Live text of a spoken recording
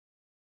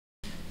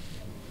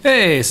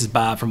Hey, this is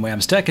Bob from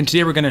Wham's Tech, and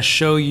today we're going to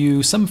show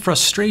you some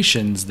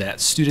frustrations that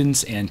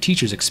students and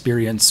teachers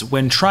experience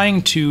when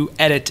trying to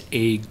edit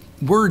a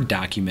Word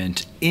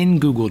document in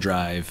Google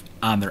Drive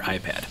on their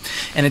iPad.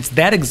 And it's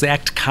that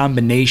exact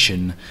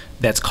combination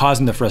that's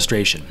causing the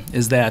frustration,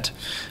 is that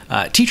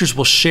teachers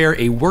will share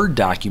a Word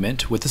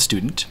document with a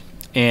student,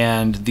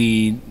 and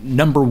the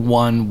number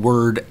one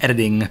Word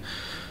editing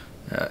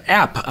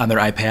app on their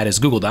iPad is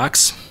Google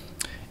Docs,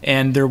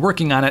 and they're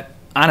working on it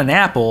on an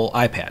Apple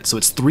iPad. So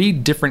it's three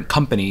different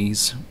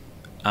companies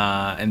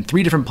and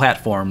three different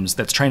platforms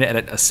that's trying to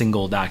edit a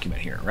single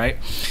document here, right?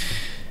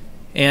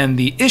 And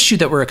the issue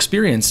that we're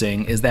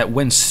experiencing is that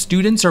when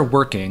students are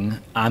working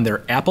on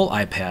their Apple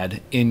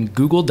iPad in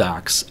Google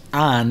Docs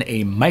on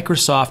a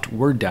Microsoft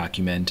Word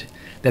document,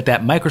 that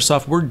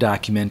Microsoft Word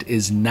document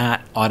is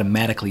not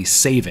automatically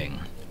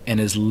saving and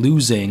is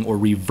losing or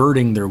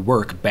reverting their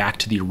work back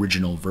to the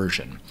original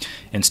version.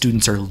 And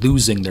students are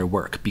losing their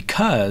work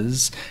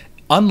because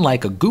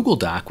unlike a Google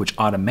Doc, which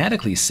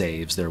automatically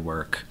saves their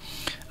work,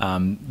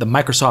 the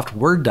Microsoft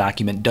Word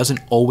document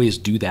doesn't always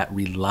do that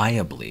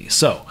reliably.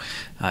 So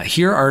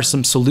here are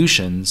some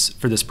solutions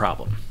for this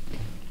problem.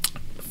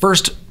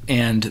 First,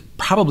 and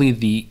probably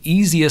the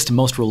easiest,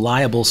 most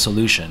reliable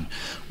solution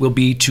will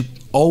be to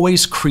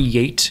always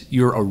create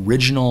your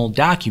original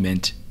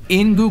document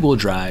in Google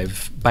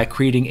Drive by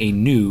creating a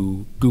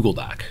new Google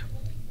Doc,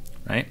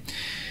 right?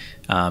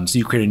 So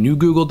you create a new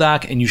Google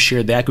Doc and you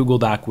share that Google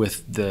Doc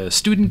with the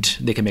student.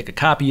 They can make a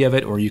copy of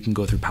it, or you can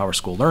go through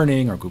PowerSchool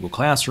Learning or Google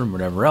Classroom, or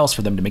whatever else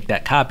for them to make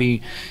that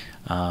copy.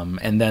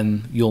 And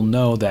then you'll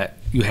know that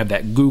you have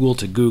that Google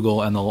to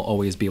Google, and they'll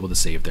always be able to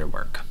save their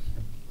work.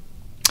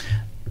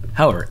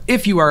 However,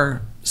 if you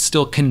are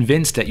still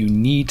convinced that you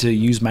need to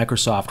use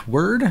Microsoft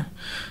Word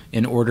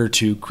in order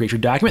to create your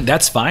document,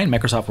 that's fine.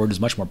 Microsoft Word is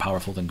much more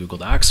powerful than Google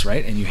Docs,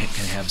 right? And you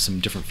can have some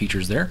different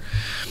features there.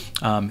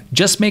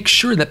 Just make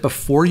sure that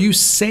before you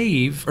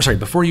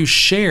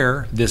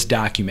share this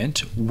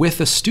document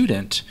with a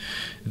student,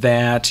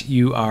 that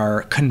you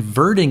are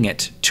converting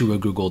it to a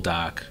Google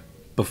Doc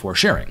before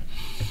sharing.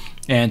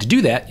 And to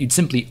do that, you'd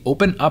simply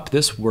open up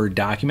this Word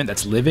document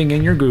that's living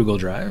in your Google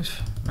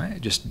Drive, right?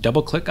 Just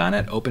double click on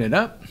it, open it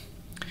up.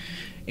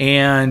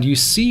 And you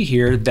see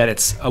here that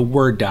it's a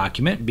Word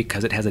document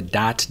because it has a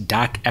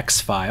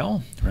 .docx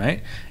file,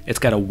 right? It's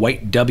got a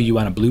white W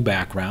on a blue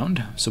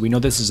background. So we know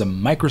this is a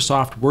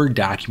Microsoft Word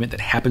document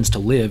that happens to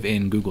live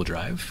in Google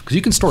Drive, because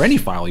you can store any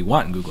file you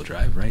want in Google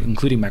Drive, right?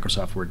 Including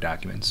Microsoft Word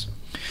documents.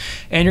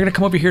 And you're gonna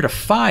come over here to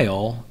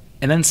File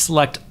and then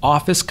select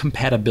Office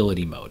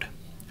Compatibility Mode,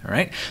 all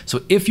right?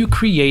 So if you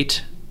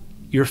create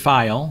your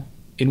file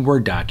in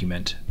Word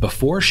document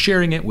before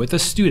sharing it with a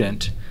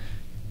student,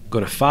 go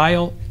to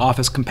File,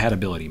 Office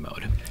Compatibility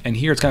Mode. And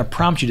here it's going to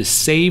prompt you to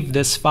save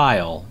this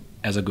file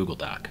as a Google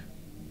Doc.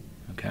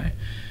 Okay.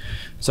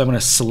 So I'm going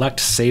to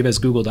select Save as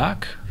Google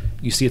Doc.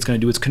 You see it's going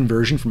to do its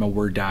conversion from a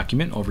Word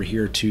document over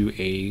here to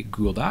a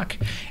Google Doc.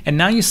 And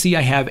now you see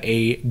I have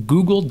a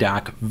Google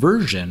Doc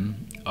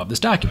version of this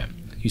document.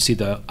 You see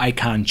the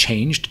icon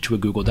changed to a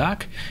Google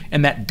Doc,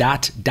 and that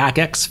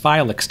 .docx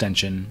file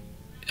extension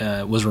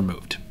was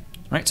removed.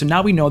 Right, so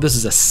now we know this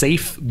is a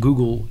safe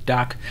Google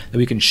Doc that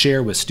we can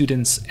share with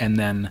students, and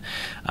then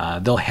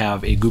they'll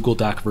have a Google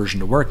Doc version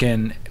to work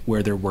in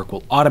where their work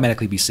will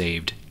automatically be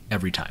saved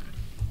every time.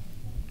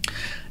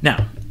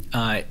 Now,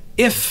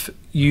 if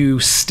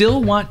you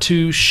still want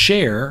to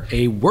share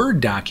a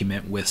Word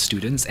document with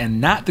students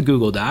and not the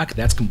Google Doc,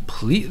 that's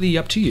completely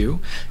up to you.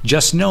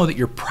 Just know that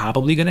you're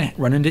probably going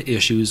to run into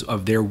issues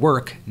of their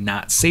work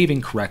not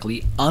saving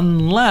correctly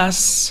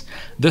unless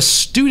the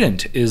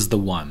student is the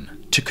one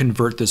to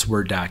convert this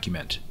Word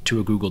document to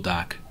a Google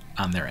Doc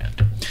on their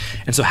end.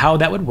 And so how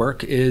that would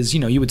work is,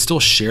 you would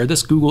still share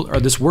this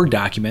this Word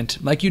document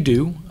like you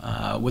do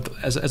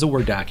as a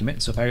Word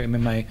document. So if I'm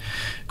in my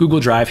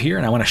Google Drive here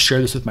and I want to share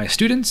this with my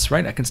students,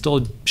 right, I can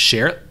still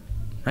share it,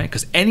 right?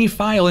 Because any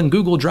file in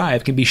Google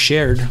Drive can be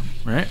shared,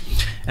 right?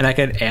 And I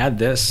can add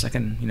this, I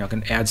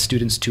can add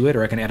students to it,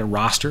 or I can add a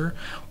roster,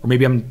 or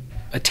maybe I'm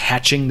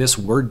attaching this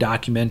Word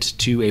document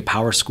to a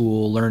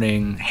PowerSchool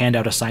Learning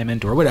handout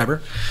assignment or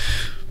whatever.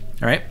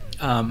 All right,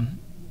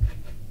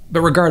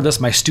 but regardless,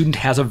 my student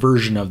has a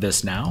version of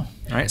this now.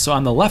 All right, so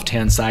on the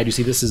left-hand side, you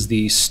see this is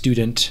the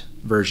student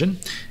version,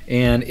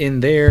 and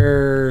in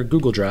their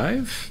Google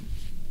Drive,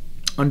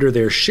 under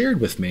their Shared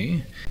With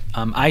Me,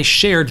 I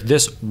shared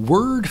this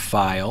Word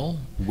file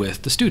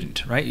with the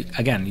student, right?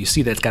 Again, you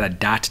see that it's got a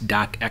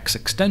 .docx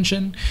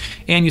extension,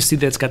 and you see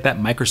that it's got that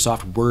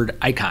Microsoft Word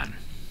icon,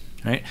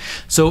 right?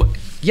 So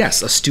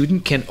yes, a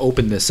student can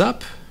open this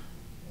up.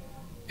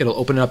 It'll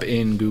open it up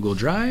in Google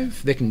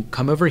Drive. They can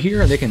come over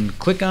here and they can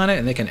click on it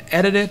and they can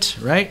edit it,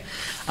 right?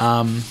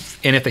 And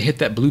if they hit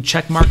that blue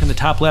check mark in the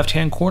top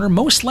left-hand corner,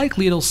 most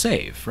likely it'll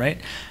save, right?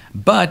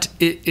 But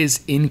it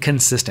is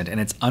inconsistent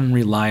and it's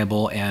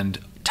unreliable, and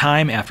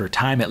time after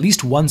time, at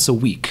least once a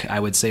week,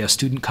 I would say a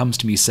student comes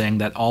to me saying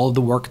that all of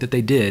the work that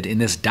they did in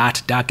this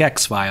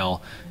 .docx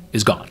file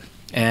is gone.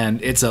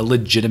 And it's a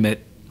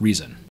legitimate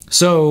reason.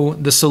 So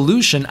the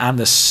solution on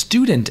the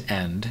student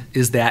end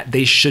is that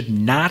they should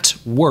not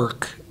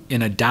work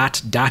in a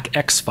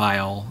 .docx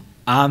file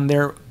on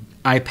their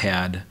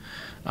iPad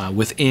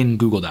within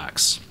Google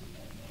Docs.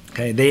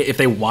 Okay, if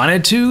they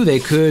wanted to, they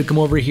could come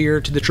over here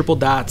to the triple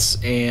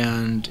dots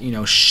and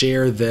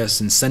share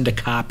this and send a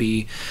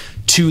copy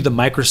to the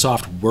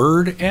Microsoft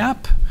Word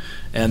app,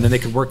 and then they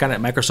could work on it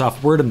in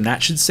Microsoft Word, and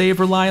that should save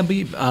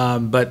reliably.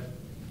 But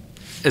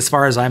as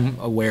far as I'm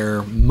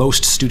aware,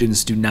 most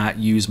students do not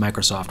use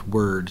Microsoft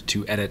Word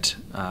to edit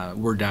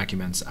Word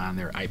documents on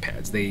their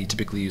iPads. They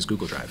typically use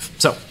Google Drive.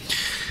 So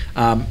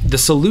the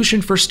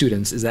solution for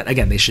students is that,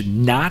 again, they should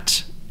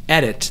not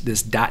edit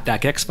this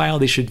 .docx file.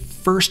 They should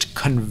first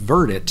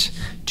convert it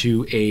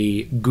to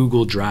a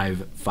Google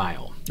Drive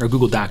file or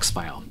Google Docs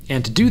file.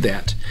 And to do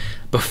that,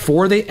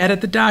 before they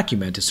edit the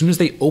document, as soon as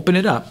they open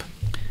it up,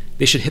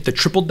 they should hit the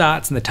triple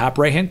dots in the top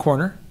right-hand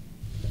corner.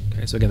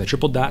 Okay, so again, the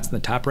triple dots in the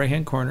top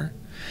right-hand corner.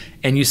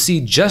 And you see,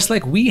 just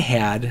like we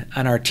had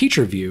on our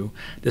teacher view,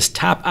 this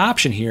top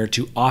option here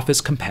to Office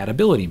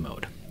Compatibility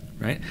Mode,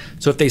 right?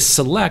 So if they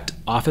select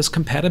Office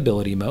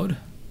Compatibility Mode,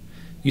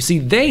 you see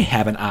they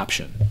have an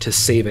option to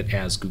save it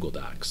as Google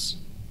Docs,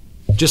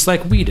 just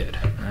like we did,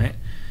 right?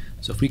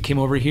 So if we came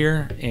over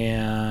here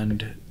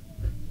and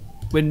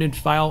went into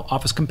File,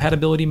 Office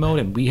Compatibility Mode,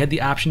 and we had the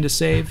option to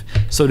save,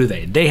 so do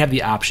they. They have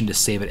the option to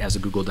save it as a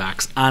Google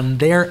Docs on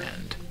their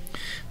end.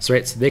 So,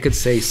 right, so they could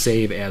say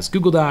save as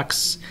Google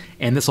Docs,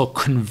 and this will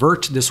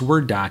convert this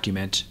Word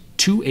document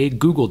to a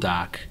Google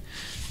Doc,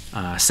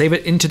 save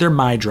it into their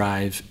My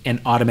Drive, and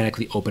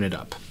automatically open it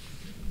up.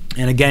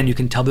 And again, you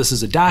can tell this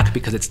is a doc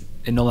because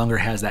it no longer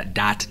has that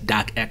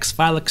 .docx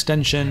file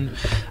extension.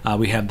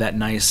 We have that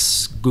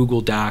nice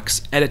Google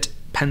Docs edit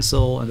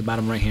pencil in the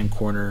bottom right-hand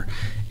corner.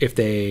 If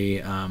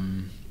they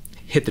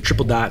hit the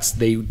triple dots,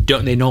 they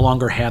no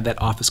longer have that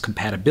Office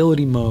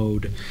Compatibility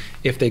Mode.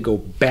 If they go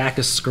back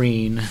a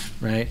screen,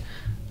 right,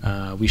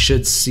 we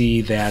should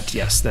see that,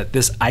 yes, that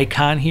this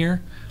icon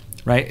here,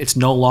 right, it's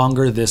no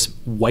longer this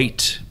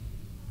white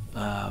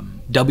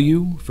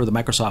W for the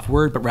Microsoft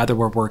Word, but rather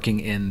we're working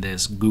in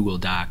this Google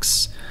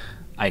Docs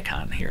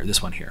icon here,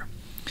 this one here.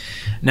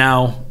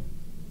 Now,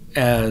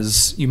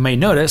 as you may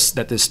notice,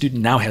 that the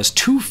student now has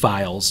two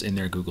files in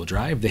their Google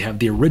Drive. They have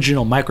the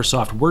original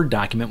Microsoft Word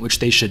document, which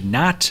they should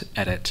not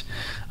edit,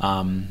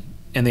 and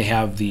they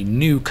have the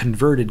new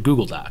converted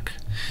Google Doc.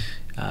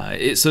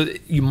 So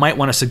you might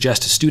want to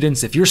suggest to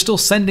students, if you're still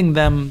sending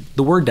them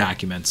the Word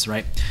documents,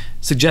 right,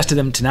 suggest to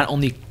them to not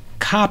only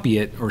copy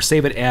it or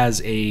save it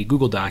as a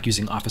Google Doc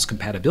using Office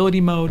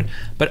Compatibility Mode,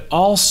 but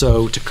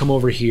also to come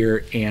over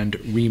here and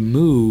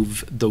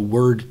remove the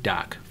Word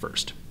doc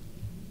first.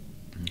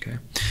 Okay.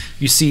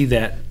 You see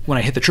that when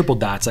I hit the triple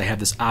dots, I have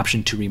this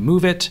option to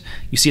remove it.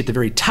 You see at the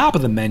very top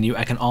of the menu,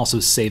 I can also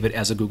save it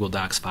as a Google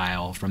Docs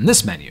file from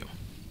this menu.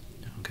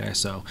 Okay,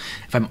 so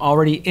if I'm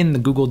already in the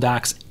Google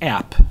Docs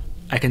app,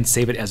 I can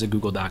save it as a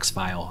Google Docs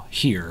file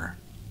here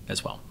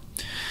as well.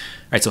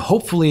 All right, so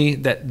hopefully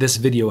that this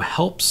video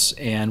helps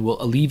and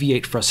will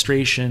alleviate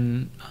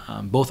frustration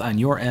both on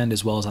your end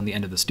as well as on the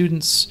end of the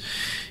students.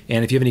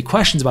 And if you have any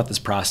questions about this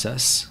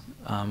process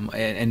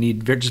and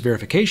need just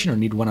verification or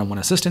need one-on-one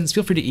assistance,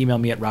 feel free to email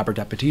me at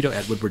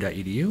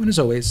robert.petito@woodward.edu. And as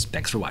always,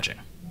 thanks for watching.